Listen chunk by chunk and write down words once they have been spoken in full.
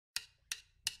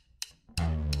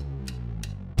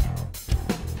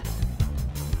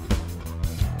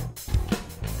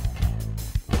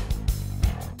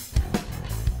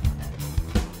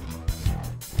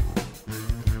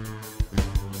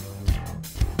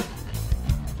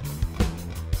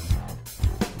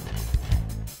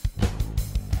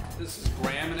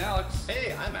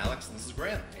Hey, I'm Alex, and this is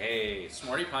Grant. Hey,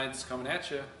 Smarty Pints coming at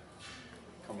you.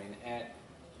 Coming at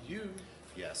you.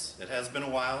 Yes, it has been a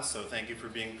while, so thank you for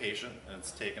being patient.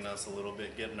 It's taken us a little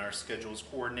bit getting our schedules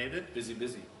coordinated. Busy.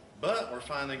 But we're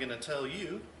finally going to tell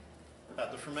you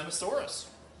about the Fermentasaurus.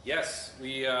 Yes,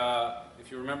 we,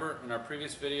 if you remember in our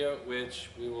previous video, which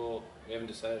we haven't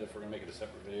decided if we're going to make it a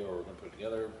separate video or we're going to put it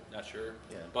together, not sure.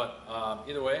 Yeah. But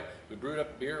either way, we brewed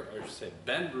up a beer, or I should say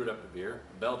Ben brewed up a beer,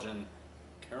 Belgian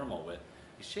caramel wit.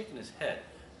 He's shaking his head,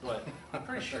 but I'm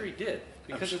pretty sure he did,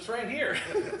 because it's right here.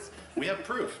 We have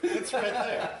proof. It's right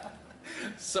there.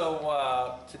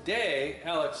 So today,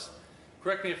 Alex,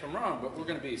 correct me if I'm wrong, but we're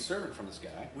going to be serving from this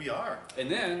guy. We are. And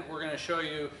then we're going to show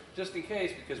you, just in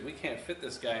case, because we can't fit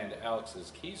this guy into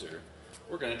Alex's Keyser,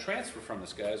 we're going to transfer from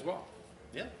this guy as well.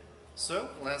 Yeah. So,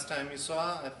 last time you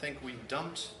saw, I think we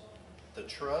dumped the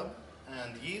trub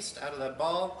and yeast out of that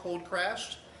ball, cold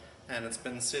crashed, and it's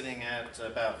been sitting at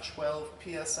about 12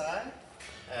 psi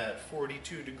at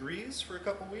 42 degrees for a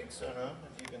couple weeks. I don't know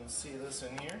if you can see this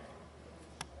in here.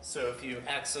 So if you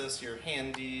access your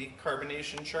handy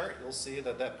carbonation chart, you'll see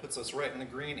that that puts us right in the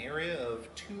green area of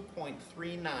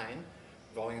 2.39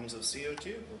 volumes of CO2,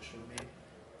 which should be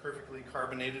perfectly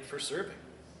carbonated for serving.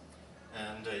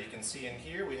 And you can see in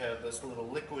here we have this little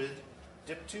liquid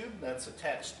dip tube that's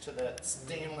attached to that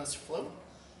stainless float,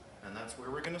 and that's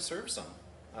where we're going to serve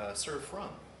from.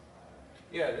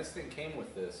 Yeah, this thing came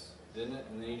with this, didn't it?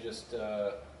 And then you just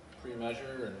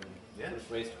pre-measure and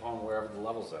just based upon wherever the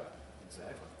level's at.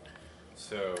 Exactly.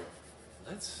 So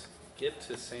let's get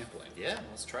to sampling. Yeah,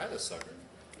 let's try this sucker.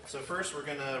 So first we're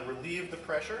going to relieve the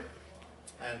pressure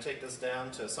and take this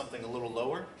down to something a little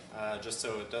lower, just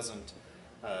so it doesn't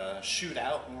shoot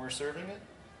out when we're serving it.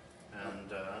 And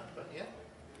but yeah,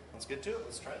 let's get to it.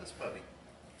 Let's try this puppy.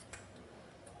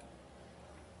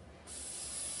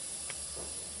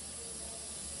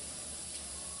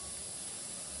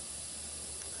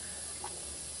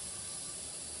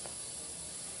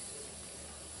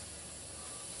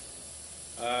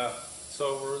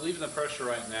 So we're relieving the pressure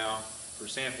right now for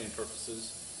sampling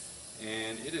purposes,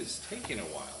 and it is taking a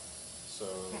while. So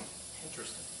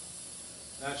Interesting.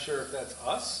 not sure if that's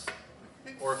us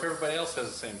or if everybody else has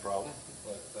the same problem,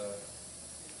 but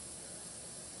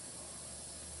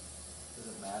does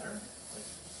it matter?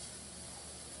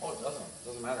 Oh, it doesn't. It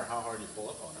doesn't matter how hard you pull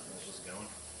up on it. It's just going.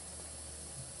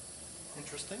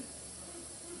 Interesting.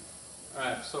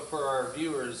 Alright, so for our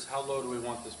viewers, how low do we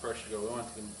want this pressure to go? We want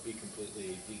it to be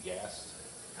completely degassed.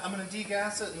 I'm going to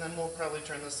degas it, and then we'll probably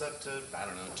turn this up to, I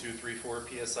don't know, 2, 3, 4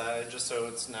 psi, just so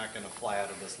it's not going to fly out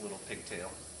of this little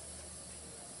pigtail.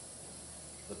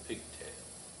 The pigtail.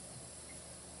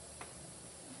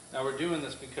 Now we're doing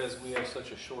this because we have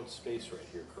such a short space right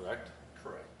here, correct?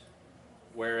 Correct.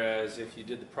 Whereas if you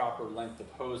did the proper length of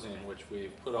hosing, which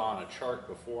we've put on a chart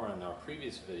before in our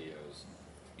previous videos,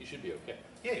 you should be okay.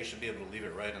 Yeah, you should be able to leave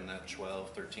it right in that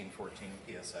 12, 13, 14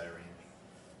 psi range.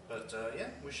 But yeah,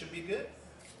 we should be good.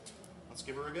 Let's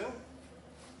give her a go.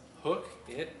 Hook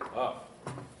it up.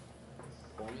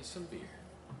 Pour me some beer.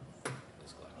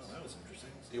 This glass. Oh, that was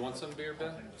interesting. Do you want some beer,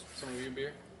 Ben? Some of your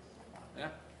beer? Yeah?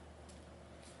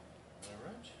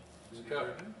 Alright. Here's a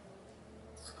cup.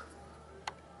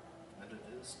 And it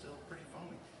is still pretty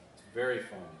foamy. It's very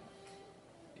foamy.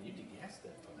 And you degassed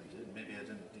that puppy. I did. Maybe I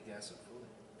didn't degas it fully.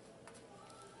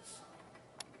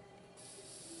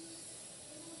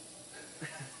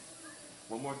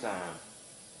 One more time.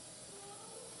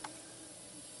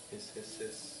 Hiss, hiss,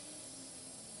 hiss.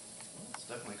 Well, it's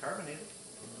definitely carbonated.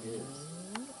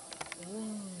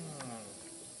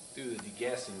 Do the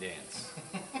degassing dance.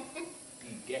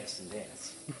 Degassing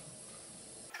dance.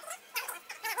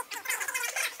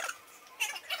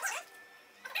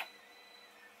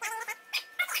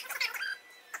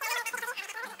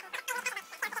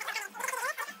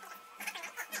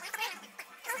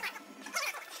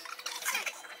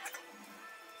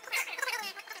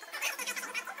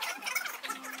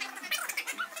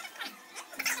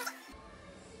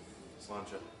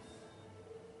 Slancha.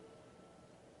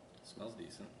 Smells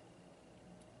decent.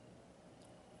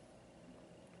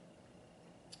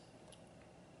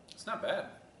 It's not bad.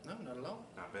 No, not at all.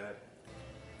 Not bad.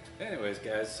 Anyways,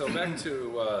 guys, so back to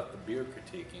the beer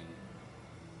critiquing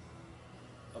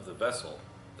of the vessel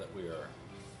that we are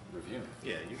reviewing.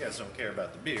 Yeah, you guys don't care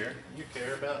about the beer. You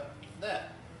care about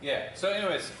that. Yeah, so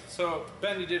anyways, so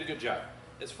Ben, you did a good job.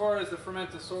 As far as the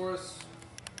Fermentasaurus,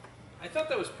 I thought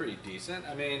that was pretty decent.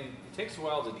 I mean, it takes a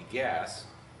while to degas.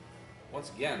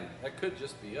 Once again, that could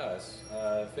just be us.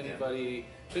 If anybody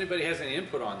has any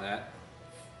input on that,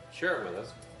 share it with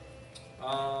us.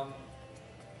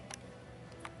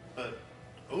 But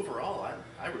overall,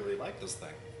 I really like this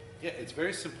thing. Yeah, it's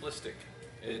very simplistic.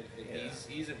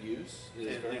 Ease of use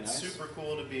is very It's nice. super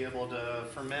cool to be able to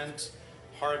ferment,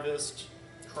 harvest,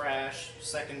 crash,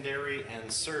 secondary,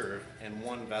 and serve in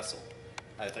one vessel.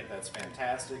 I think that's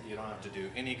fantastic. You don't have to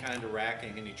do any kind of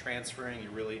racking, any transferring.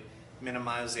 You really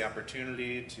minimize the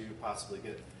opportunity to possibly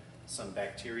get some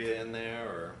bacteria in there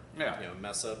or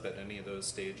mess up at any of those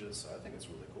stages. So I think it's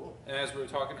really cool. And as we were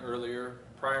talking earlier,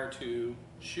 prior to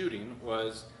shooting,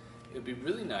 it'd be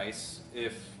really nice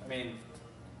if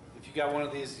you got one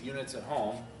of these units at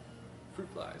home, fruit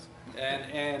flies,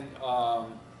 and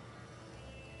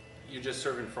you're just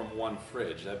serving from one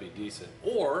fridge, that'd be decent.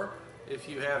 Or if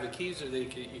you have a Keyser,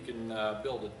 you can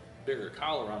build a bigger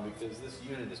collar on, because this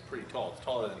unit is pretty tall. It's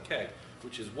taller than a keg,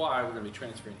 which is why we're going to be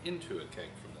transferring into a keg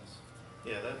from this.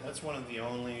 Yeah, that's one of the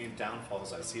only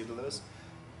downfalls I see to this,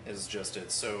 is just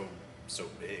it's so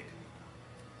big.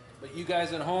 But you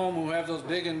guys at home who have those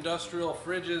big industrial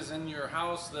fridges in your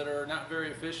house that are not very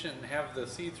efficient and have the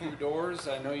see-through doors,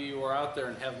 I know you are out there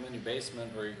and have them in your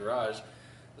basement or your garage,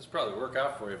 this would probably work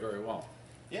out for you very well.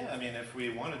 Yeah, I mean, if we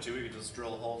wanted to, we could just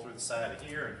drill a hole through the side of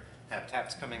here and have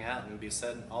taps coming out and be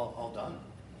said all done.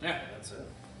 Yeah. That's it.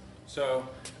 So,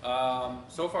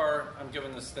 so far, I'm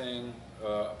giving this thing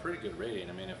a pretty good rating.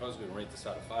 I mean, if I was going to rate this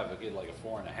out of 5, I'd give it like a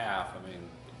 4.5. I mean,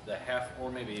 the half,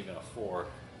 or maybe even a 4.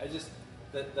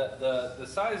 The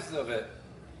size of it,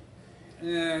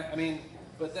 I mean,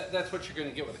 but that's what you're going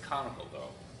to get with a conical, though.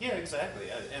 Yeah, exactly.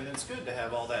 And it's good to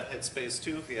have all that headspace,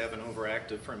 too, if you have an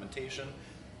overactive fermentation.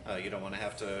 You don't want to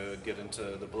have to get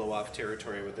into the blow-off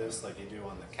territory with this like you do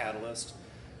on the catalyst.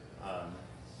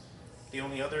 The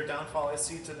only other downfall I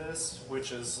see to this,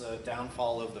 which is a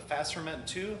downfall of the fast ferment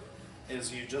too,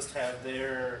 is you just have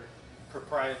their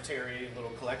proprietary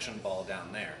little collection ball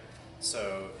down there.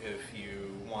 So if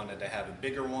you wanted to have a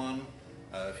bigger one,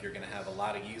 if you're going to have a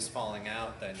lot of yeast falling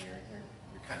out, then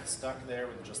you're kind of stuck there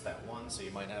with just that one. So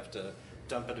you might have to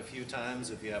dump it a few times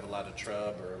if you have a lot of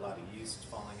trub or a lot of yeast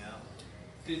falling out.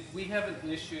 Did we have an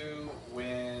issue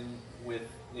with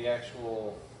the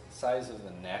actual size of the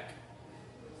neck?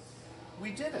 We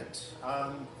didn't.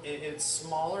 It's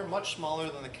smaller, much smaller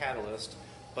than the catalyst,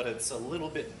 but it's a little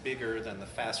bit bigger than the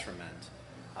fast ferment.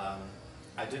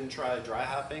 I didn't try dry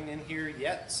hopping in here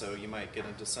yet, so you might get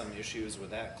into some issues with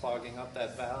that clogging up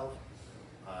that valve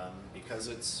because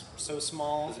it's so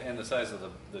small. And the size of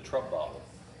the trub bottle.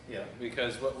 Yeah.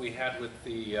 Because what we had with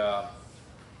the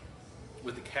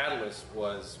catalyst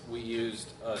was we used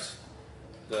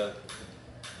the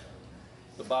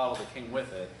bottle that came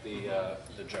with it,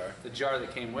 the jar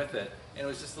that came with it, and it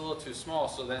was just a little too small.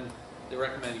 So then they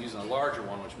recommend using a larger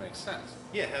one, which makes sense.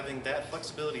 Yeah, having that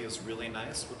flexibility is really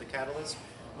nice with the catalyst,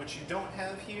 which you don't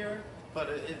have here. But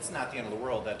it's not the end of the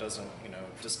world. That doesn't,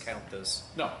 discount this.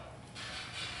 No.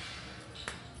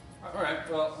 All right.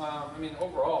 Well, I mean,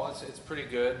 overall, it's pretty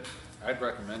good. I'd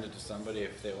recommend it to somebody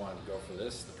if they wanted to go for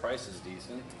this. The price is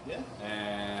decent. Yeah.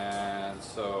 And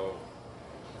so,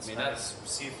 It's nice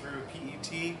see-through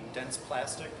PET, dense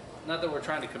plastic. Not that we're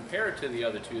trying to compare it to the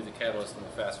other two, the catalyst and the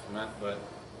fast ferment, but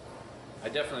I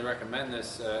definitely recommend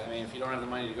this. I mean, if you don't have the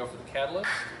money to go for the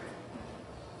catalyst,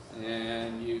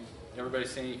 and everybody's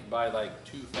saying you can buy like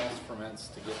 2 fast ferments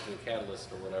to get to the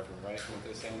catalyst or whatever, right? Weren't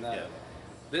they saying that? Yeah.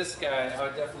 This guy, I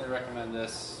would definitely recommend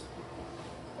this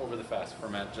over the fast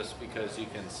ferment, just because you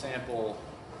can sample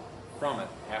from it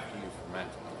after you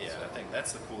ferment it. Yeah, So, I think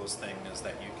that's the coolest thing, is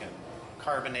that you can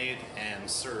carbonate and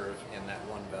serve in that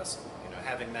one vessel.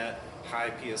 Having that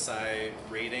high PSI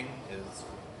rating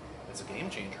is a game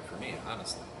changer for me,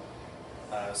 honestly.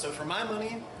 So for my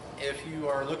money, if you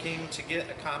are looking to get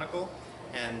a conical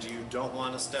and you don't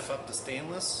want to step up to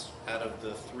stainless out of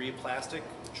the 3 plastic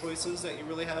choices that you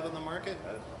really have in the market,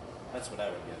 that's what I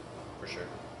would get, for sure.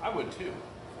 I would too.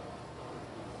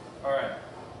 All right.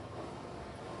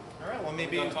 All right, well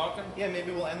maybe, done talking? Yeah,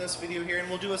 maybe we'll end this video here and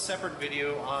we'll do a separate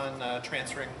video on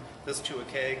transferring this to a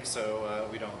keg, so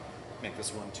we don't make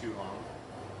this one too long.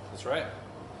 That's right.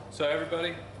 So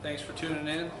everybody, thanks for tuning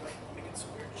in. We get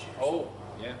some weird cheers. Oh,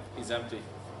 yeah, he's empty.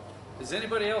 Is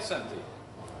anybody else empty?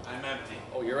 I'm empty.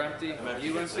 Oh, you're empty? I'm Are empty,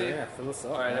 you yes, empty? sir. Yeah, fill us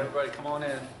up. All right, man. everybody, come on in.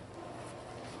 Yeah,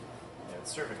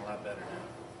 it's serving a lot better now.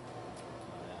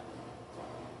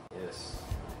 Yes.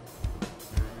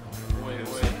 Wait,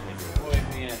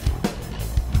 me in.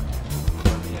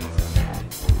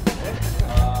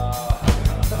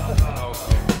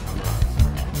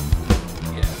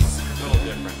 Yes, a little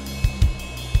different.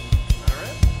 All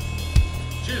right.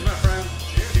 Cheers, my friend.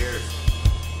 Cheers.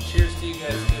 Cheers to you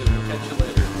guys too. Catch you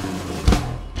later.